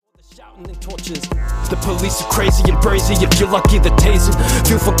Shouting and torches. The police are crazy and brazy. If you're lucky, they're tasing.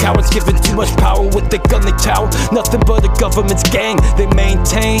 Fearful cowards given too much power. With their gun, they tower. Nothing but a government's gang. They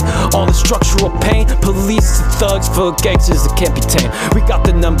maintain all the structural pain. Police and thugs for gangsters that can't be tamed. We got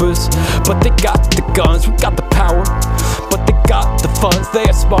the numbers, but they got the guns. We got the power, but they got the funds. They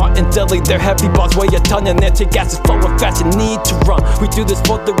are smart and deadly. Their heavy bars weigh a ton, and their tear gas is flowing fast. You need to run. We do this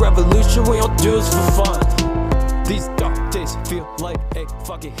for the revolution. We don't do this for fun. These dark days feel like a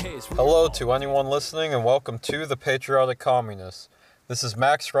fucking haze. Hello to anyone listening, and welcome to The Patriotic Communists. This is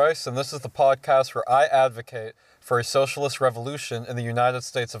Max Rice, and this is the podcast where I advocate for a socialist revolution in the United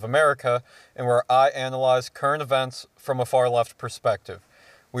States of America, and where I analyze current events from a far-left perspective.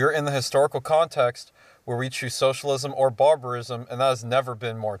 We are in the historical context where we choose socialism or barbarism, and that has never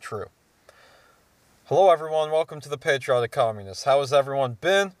been more true. Hello everyone, welcome to The Patriotic Communists. How has everyone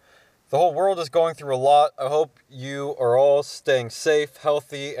been? The whole world is going through a lot. I hope you are all staying safe,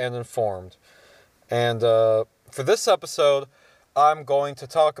 healthy, and informed. And for this episode, I'm going to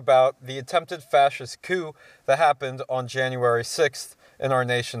talk about the attempted fascist coup that happened on January 6th in our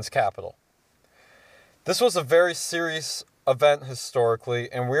nation's capital. This was a very serious event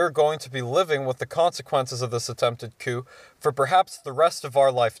historically, and we are going to be living with the consequences of this attempted coup for perhaps the rest of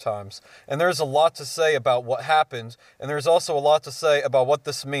our lifetimes. And there's a lot to say about what happened, and there's also a lot to say about what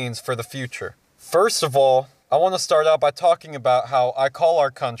this means for the future. First of all, I want to start out by talking about how I call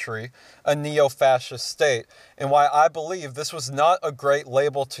our country a neo-fascist state, and why I believe this was not a great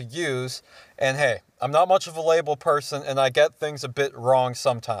label to use. And hey, I'm not much of a label person, and I get things a bit wrong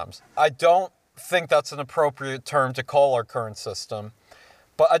sometimes. I don't think that's an appropriate term to call our current system,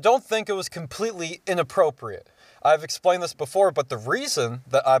 but I don't think it was completely inappropriate. I've explained this before, but the reason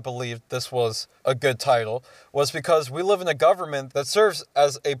that I believed this was a good title was because we live in a government that serves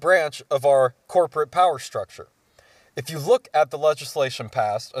as a branch of our corporate power structure. If you look at the legislation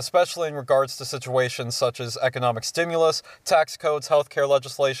passed, especially in regards to situations such as economic stimulus, tax codes, healthcare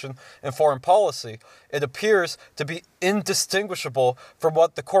legislation, and foreign policy, it appears to be indistinguishable from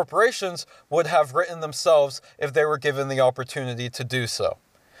what the corporations would have written themselves if they were given the opportunity to do so.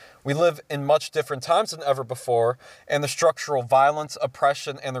 We live in much different times than ever before, and the structural violence,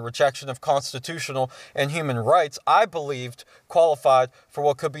 oppression, and the rejection of constitutional and human rights, I believed, qualified for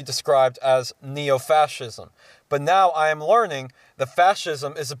what could be described as neo-fascism. But now I am learning that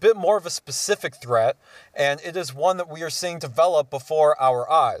fascism is a bit more of a specific threat, and it is one that we are seeing develop before our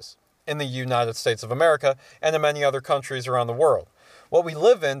eyes in the United States of America and in many other countries around the world. What we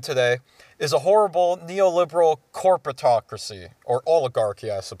live in today is a horrible neoliberal corporatocracy, or oligarchy,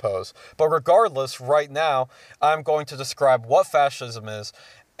 I suppose. But regardless, right now, I'm going to describe what fascism is,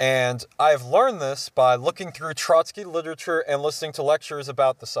 and I've learned this by looking through Trotsky literature and listening to lectures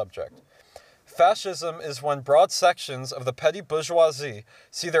about the subject. Fascism is when broad sections of the petty bourgeoisie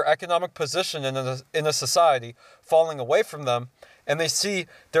see their economic position in a society falling away from them, and they see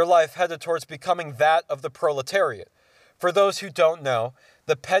their life headed towards becoming that of the proletariat. For those who don't know,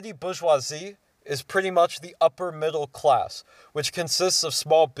 the petty bourgeoisie is pretty much the upper middle class, which consists of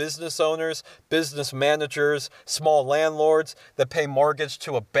small business owners, business managers, small landlords that pay mortgage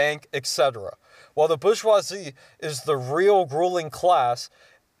to a bank, etc. While the bourgeoisie is the real ruling class,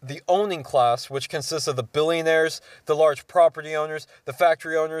 the owning class, which consists of the billionaires, the large property owners, the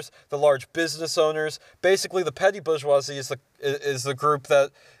factory owners, the large business owners. Basically, the petty bourgeoisie is the group that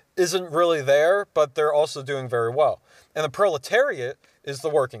isn't really there, but they're also doing very well. And the proletariat is the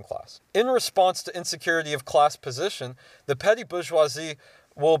working class. In response to insecurity of class position, the petty bourgeoisie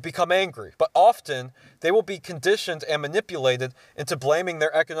will become angry, but often they will be conditioned and manipulated into blaming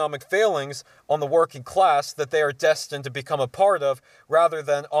their economic failings on the working class that they are destined to become a part of, rather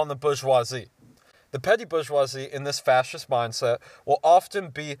than on the bourgeoisie. The petty bourgeoisie in this fascist mindset will often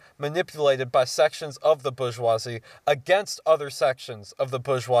be manipulated by sections of the bourgeoisie against other sections of the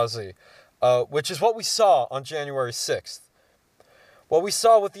bourgeoisie, which is what we saw on January 6th. What we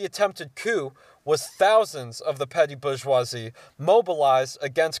saw with the attempted coup was thousands of the petty bourgeoisie mobilized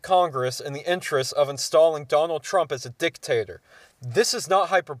against Congress in the interest of installing Donald Trump as a dictator. This is not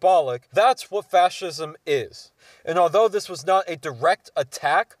hyperbolic. That's what fascism is. And although this was not a direct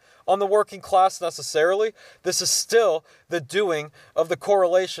attack on the working class necessarily, this is still the doing of the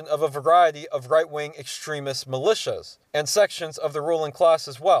correlation of a variety of right-wing extremist militias and sections of the ruling class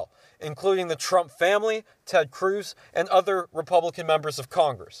as well, including the Trump family, Ted Cruz, and other Republican members of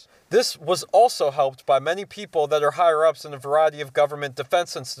Congress. This was also helped by many people that are higher-ups in a variety of government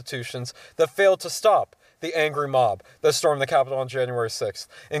defense institutions that failed to stop the angry mob that stormed the Capitol on January 6th,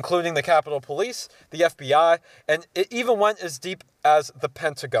 including the Capitol Police, the FBI, and it even went as deep as the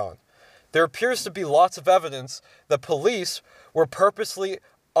Pentagon. There appears to be lots of evidence that police were purposely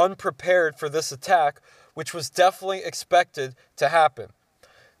unprepared for this attack, which was definitely expected to happen.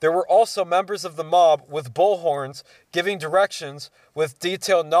 There were also members of the mob with bullhorns giving directions with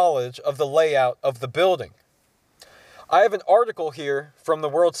detailed knowledge of the layout of the building. I have an article here from the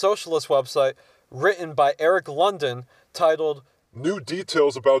World Socialist website written by Eric London titled, "New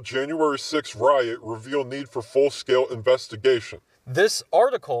details about January 6th riot reveal need for full-scale investigation." This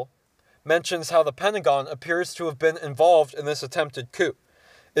article mentions how the Pentagon appears to have been involved in this attempted coup.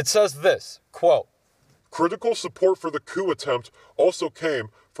 It says this, quote, "Critical support for the coup attempt also came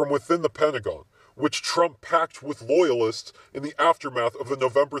from within the Pentagon, which Trump packed with loyalists in the aftermath of the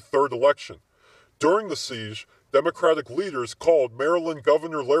November 3rd election. During the siege, Democratic leaders called Maryland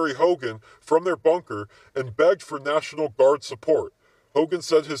Governor Larry Hogan from their bunker and begged for National Guard support. Hogan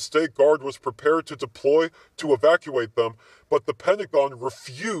said his state guard was prepared to deploy to evacuate them, but the Pentagon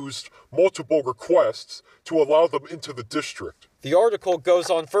refused multiple requests to allow them into the district." The article goes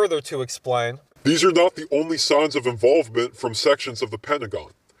on further to explain, "These are not the only signs of involvement from sections of the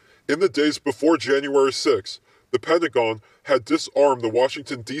Pentagon. In the days before January 6th, the Pentagon had disarmed the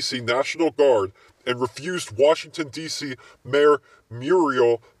Washington, D.C. National Guard and refused Washington, D.C. Mayor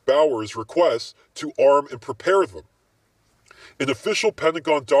Muriel Bowers' request to arm and prepare them. An official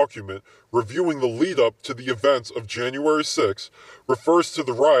Pentagon document reviewing the lead-up to the events of January 6 refers to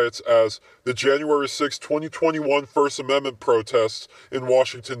the riots as the January 6, 2021 First Amendment protests in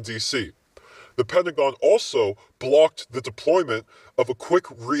Washington, D.C. The Pentagon also blocked the deployment of a quick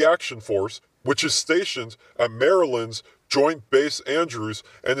reaction force, which is stationed at Maryland's Joint Base Andrews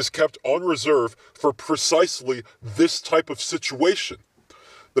and is kept on reserve for precisely this type of situation.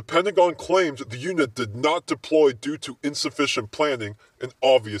 The Pentagon claimed the unit did not deploy due to insufficient planning, an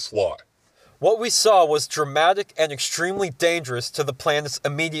obvious lie." What we saw was dramatic and extremely dangerous to the planet's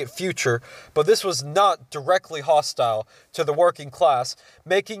immediate future, but this was not directly hostile to the working class,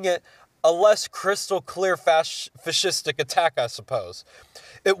 making it a less crystal clear fascistic attack, I suppose.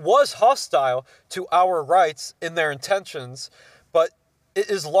 It was hostile to our rights in their intentions, but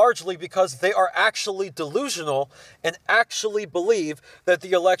it is largely because they are actually delusional and actually believe that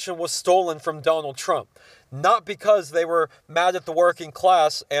the election was stolen from Donald Trump, not because they were mad at the working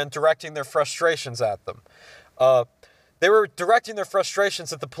class and directing their frustrations at them. They were directing their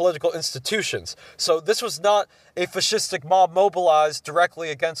frustrations at the political institutions. So this was not a fascistic mob mobilized directly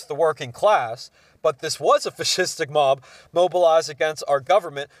against the working class, but this was a fascistic mob mobilized against our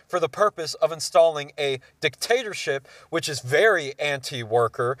government for the purpose of installing a dictatorship, which is very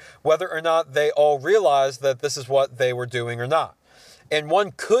anti-worker, whether or not they all realize that this is what they were doing or not. And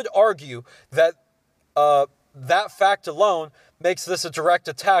one could argue that that fact alone makes this a direct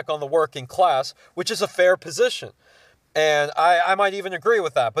attack on the working class, which is a fair position. And I might even agree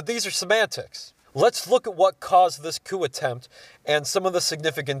with that, but these are semantics. Let's look at what caused this coup attempt and some of the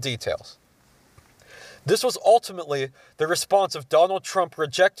significant details. This was ultimately the response of Donald Trump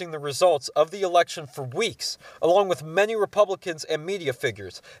rejecting the results of the election for weeks, along with many Republicans and media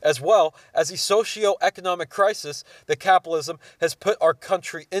figures, as well as the socio-economic crisis that capitalism has put our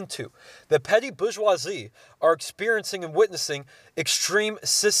country into. The petty bourgeoisie are experiencing and witnessing extreme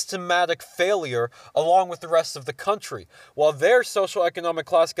systematic failure along with the rest of the country, while their socio-economic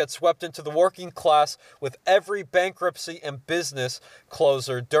class gets swept into the working class with every bankruptcy and business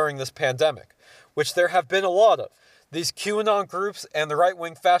closure during this pandemic, which there have been a lot of. These QAnon groups and the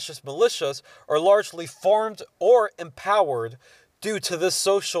right-wing fascist militias are largely formed or empowered due to this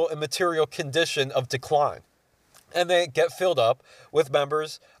social and material condition of decline. And they get filled up with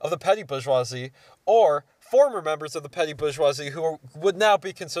members of the petty bourgeoisie or former members of the petty bourgeoisie who would now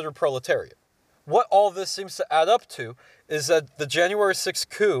be considered proletariat. What all this seems to add up to is that the January 6th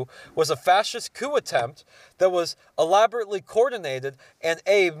coup was a fascist coup attempt that was elaborately coordinated and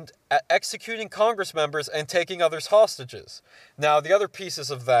aimed at executing Congress members and taking others hostages. Now, the other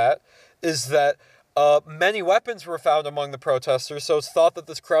pieces of that is that many weapons were found among the protesters, so it's thought that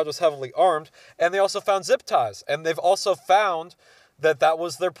this crowd was heavily armed, and they also found zip ties, and they've also found that that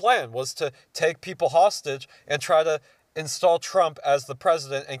was their plan, was to take people hostage and try to install Trump as the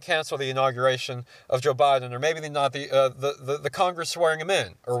president and cancel the inauguration of Joe Biden, or maybe not the Congress swearing him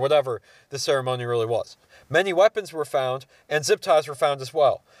in, or whatever the ceremony really was. Many weapons were found, and zip ties were found as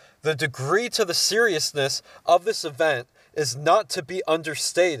well. The degree to the seriousness of this event is not to be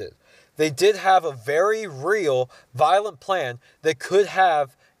understated. They did have a very real, violent plan that could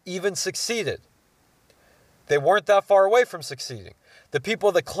have even succeeded. They weren't that far away from succeeding. The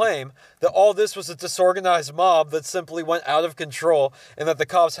people that claim that all this was a disorganized mob that simply went out of control and that the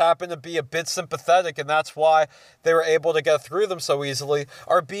cops happened to be a bit sympathetic and that's why they were able to get through them so easily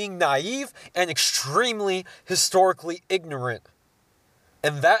are being naive and extremely historically ignorant.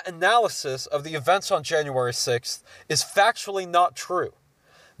 And that analysis of the events on January 6th is factually not true.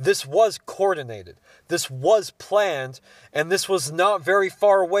 This was coordinated, this was planned, and this was not very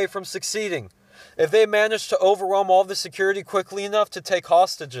far away from succeeding. If they managed to overwhelm all the security quickly enough to take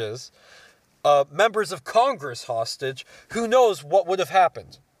hostages, members of Congress hostage, who knows what would have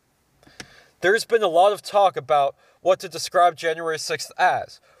happened. There's been a lot of talk about what to describe January 6th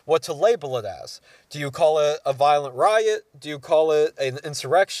as, what to label it as. Do you call it a violent riot? Do you call it an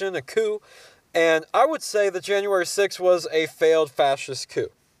insurrection, a coup? And I would say that January 6th was a failed fascist coup.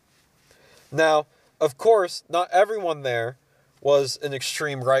 Now, of course, not everyone there was an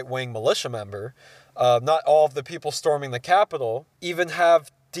extreme right-wing militia member. Not all of the people storming the Capitol even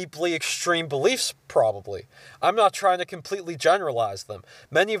have deeply extreme beliefs, probably. I'm not trying to completely generalize them.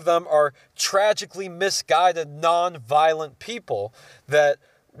 Many of them are tragically misguided, non-violent people that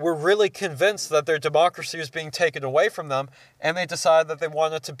were really convinced that their democracy was being taken away from them, and they decided that they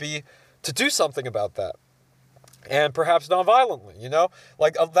wanted to do something about that. And perhaps non-violently,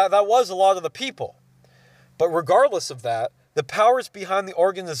 Like, that was a lot of the people. But regardless of that, the powers behind the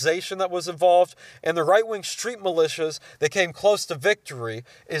organization that was involved and the right-wing street militias that came close to victory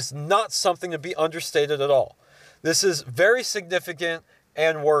is not something to be understated at all. This is very significant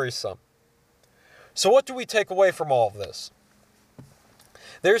and worrisome. So what do we take away from all of this?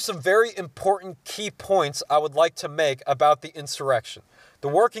 There's some very important key points I would like to make about the insurrection. The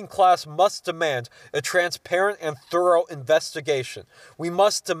working class must demand a transparent and thorough investigation. We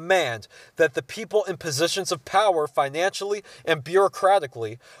must demand that the people in positions of power financially and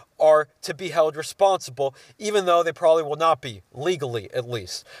bureaucratically are to be held responsible, even though they probably will not be, legally at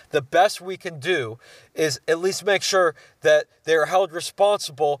least. The best we can do is at least make sure that they are held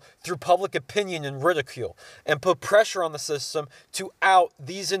responsible through public opinion and ridicule, and put pressure on the system to out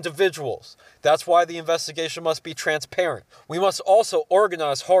these individuals. That's why the investigation must be transparent. We must also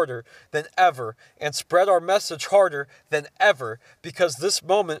organize harder than ever and spread our message harder than ever, because this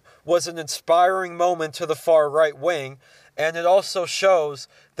moment was an inspiring moment to the far right wing, and it also shows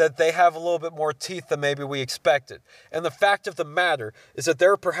that they have a little bit more teeth than maybe we expected. And the fact of the matter is that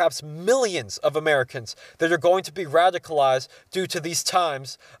there are perhaps millions of Americans that are going to be radicalized due to these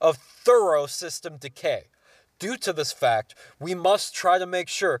times of thorough system decay. Due to this fact, we must try to make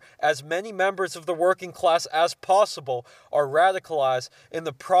sure as many members of the working class as possible are radicalized in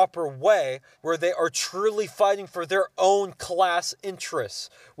the proper way, where they are truly fighting for their own class interests,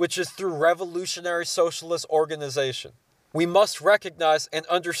 which is through revolutionary socialist organization. We must recognize and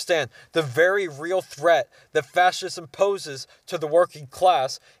understand the very real threat that fascism poses to the working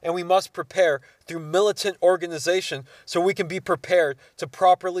class, and we must prepare through militant organization so we can be prepared to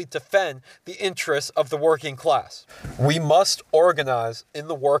properly defend the interests of the working class. We must organize in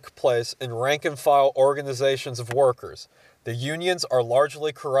the workplace in rank-and-file organizations of workers. The unions are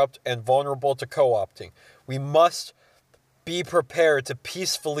largely corrupt and vulnerable to co-opting. We must be prepared to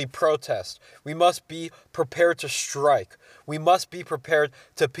peacefully protest. We must be prepared to strike. We must be prepared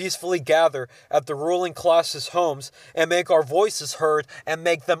to peacefully gather at the ruling class's homes and make our voices heard and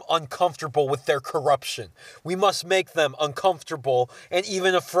make them uncomfortable with their corruption. We must make them uncomfortable and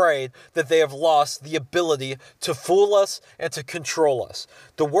even afraid that they have lost the ability to fool us and to control us.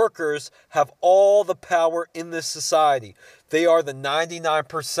 The workers have all the power in this society. They are the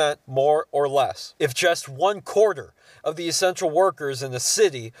 99% more or less. If just 1/4 of the essential workers in the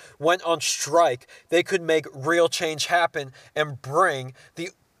city went on strike, they could make real change happen and bring the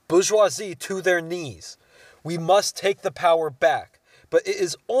bourgeoisie to their knees. We must take the power back, but it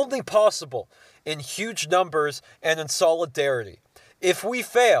is only possible in huge numbers and in solidarity. If we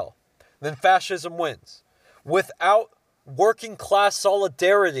fail, then fascism wins. Without working class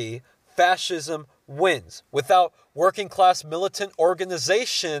solidarity, fascism wins. Without working class militant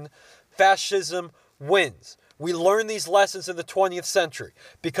organization, fascism wins. We learn these lessons in the 20th century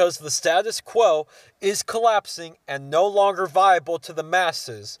because the status quo is collapsing and no longer viable to the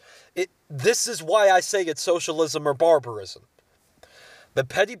masses. This is why I say it's socialism or barbarism. The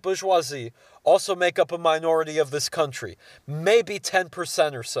petty bourgeoisie also make up a minority of this country, maybe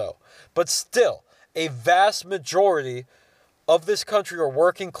 10% or so, but still a vast majority of this country are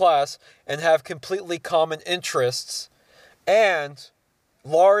working class and have completely common interests, and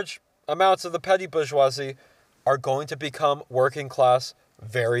large amounts of the petty bourgeoisie are going to become working class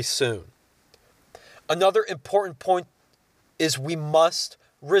very soon. Another important point is we must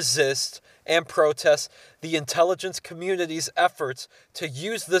resist and protest the intelligence community's efforts to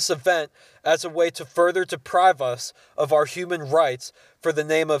use this event as a way to further deprive us of our human rights for the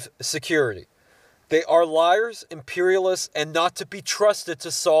name of security. They are liars, imperialists, and not to be trusted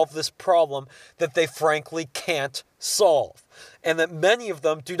to solve this problem that they frankly can't solve. and that many of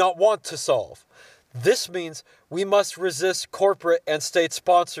them do not want to solve. This means we must resist corporate and state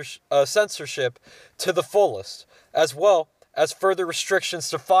censorship to the fullest, as well as further restrictions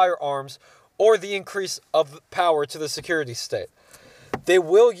to firearms or the increase of power to the security state. They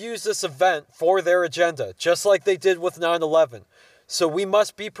will use this event for their agenda, just like they did with 9/11. So we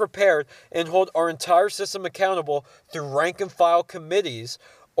must be prepared and hold our entire system accountable through rank-and-file committees,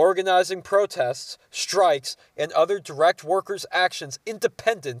 organizing protests, strikes, and other direct workers' actions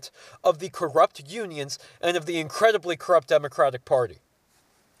independent of the corrupt unions and of the incredibly corrupt Democratic Party.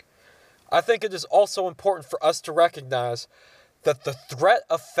 I think it is also important for us to recognize that the threat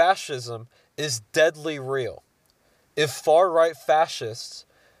of fascism is deadly real. If far-right fascists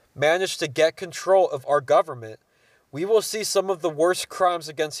manage to get control of our government, we will see some of the worst crimes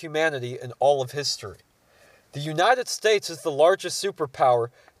against humanity in all of history. The United States is the largest superpower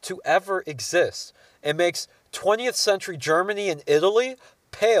to ever exist and makes 20th century Germany and Italy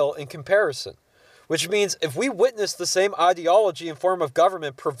pale in comparison. Which means if we witness the same ideology and form of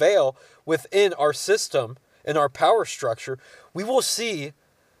government prevail within our system and our power structure, we will see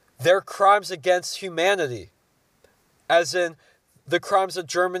their crimes against humanity, as in the crimes that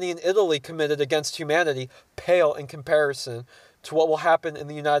Germany and Italy committed against humanity, pale in comparison to what will happen in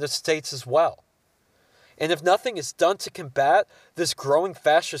the United States as well. And if nothing is done to combat this growing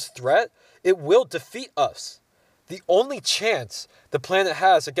fascist threat, it will defeat us. The only chance the planet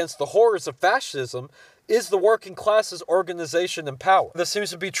has against the horrors of fascism is the working class's organization and power. This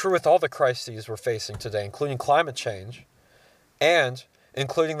seems to be true with all the crises we're facing today, including climate change, and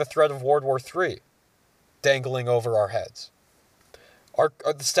including the threat of World War III dangling over our heads.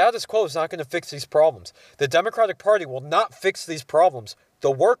 The status quo is not going to fix these problems. The Democratic Party will not fix these problems.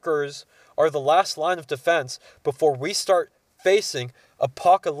 The workers are the last line of defense before we start facing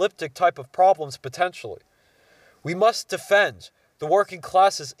apocalyptic type of problems potentially. We must defend the working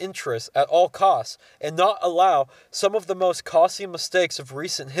class's interests at all costs and not allow some of the most costly mistakes of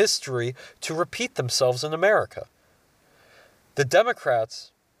recent history to repeat themselves in America. The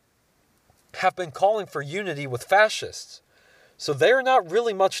Democrats have been calling for unity with fascists, so they are not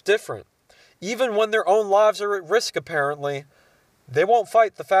really much different. Even when their own lives are at risk, apparently, they won't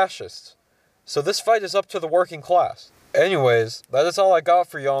fight the fascists. So this fight is up to the working class. Anyways, that is all I got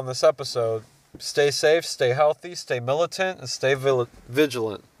for y'all in this episode. Stay safe, stay healthy, stay militant, and stay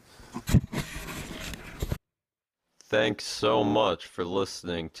vigilant. Thanks so much for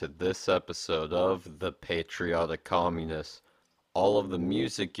listening to this episode of The Patriotic Communist. All of the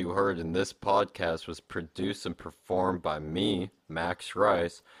music you heard in this podcast was produced and performed by me, Max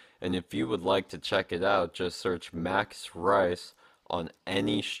Rice, and if you would like to check it out, just search Max Rice on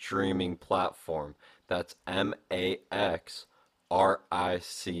any streaming platform. That's MAXRICE.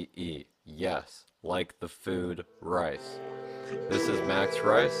 Yes, like the food rice. This is Max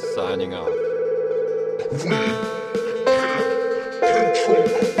Rice signing off.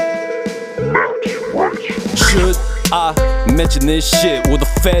 Should I mention this shit? Will the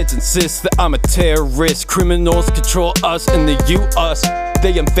feds insist that I'm a terrorist? Criminals control us in the U.S.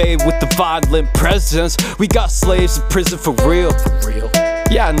 They invade with the violent presence. We got slaves in prison for real.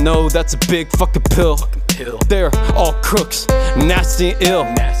 Yeah, I know that's a big fucking pill. They're all crooks, nasty and ill.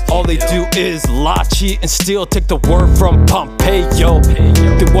 All they do is lie, cheat, and steal. Take the word from Pompeo.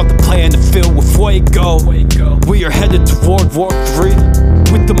 They want the plan to fill with fuego. We are headed to World War III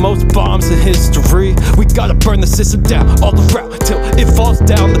with the most bombs in history. We gotta burn the system down all around till it falls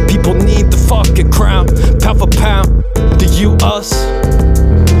down. The people need the fucking crown. Pound for pound, the U.S.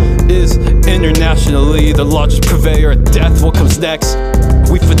 is internationally the largest purveyor of death. What comes next?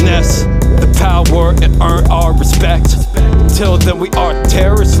 We finesse the power and earn our respect. Till then we are a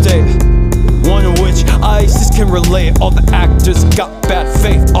terrorist state, one in which ISIS can relate. All the actors got bad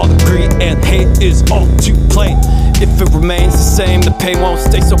faith. All the greed and hate is all too plain. If it remains the same, the pain won't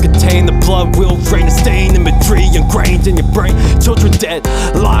stay so contained. The blood will drain a stain imagery ingrained in your brain. Children dead,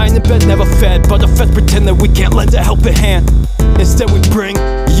 lying in bed, never fed. But the feds pretend that we can't lend a helping hand. Instead we bring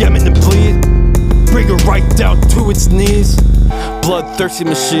Yemen and bleed, bring it right down to its knees. Bloodthirsty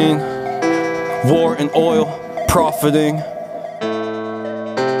machine, war and oil, profiting.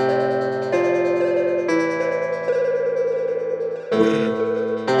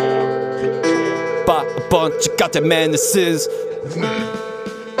 By a bunch of goddamn menaces.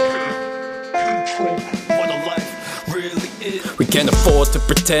 We can't afford to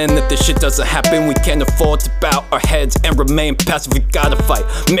pretend that this shit doesn't happen. We can't afford to bow our heads and remain passive. We gotta fight,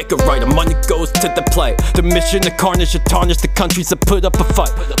 make it right. Our money goes to the play. The mission to carnage or tarnish the countries that put up a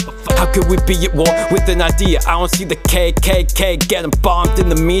fight. How could we be at war with an idea? I don't see the KKK getting bombed in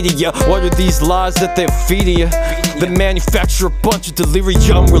the media. What are these lies that they're feeding you? They manufacture a bunch of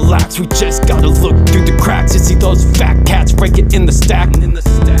delirium. Relax, we just gotta look through the cracks and see those fat cats breaking in the stack.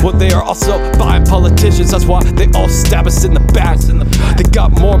 Well, they are also buying politicians, that's why they all stab us in the back. They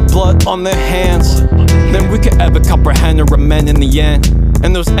got more blood on their hands than we could ever comprehend or amend in the end.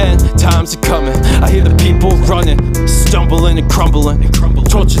 And those end times are coming. I hear the people running, stumbling and crumbling.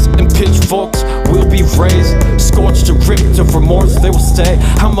 Torches and pitchforks will be raised, scorched and ripped of remorse. They will say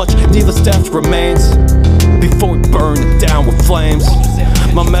how much needless death remains before we burn it down with flames.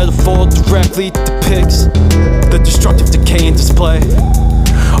 My metaphor directly depicts the destructive decay and display.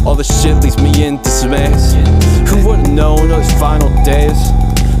 All this shit leaves me in dismay. Who would've known those final days?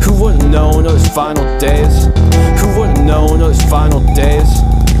 Who would've known those final days? Who would've known those final days?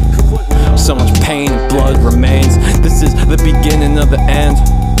 So much pain and blood remains. This is the beginning of the end.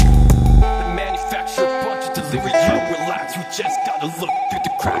 They manufacture a bunch of delirium. Relax, we just gotta look through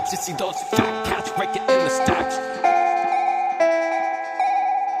the cracks to see those fat cats breaking in the stacks.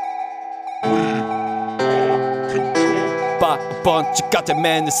 By a bunch of goddamn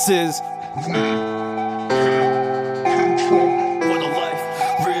menaces.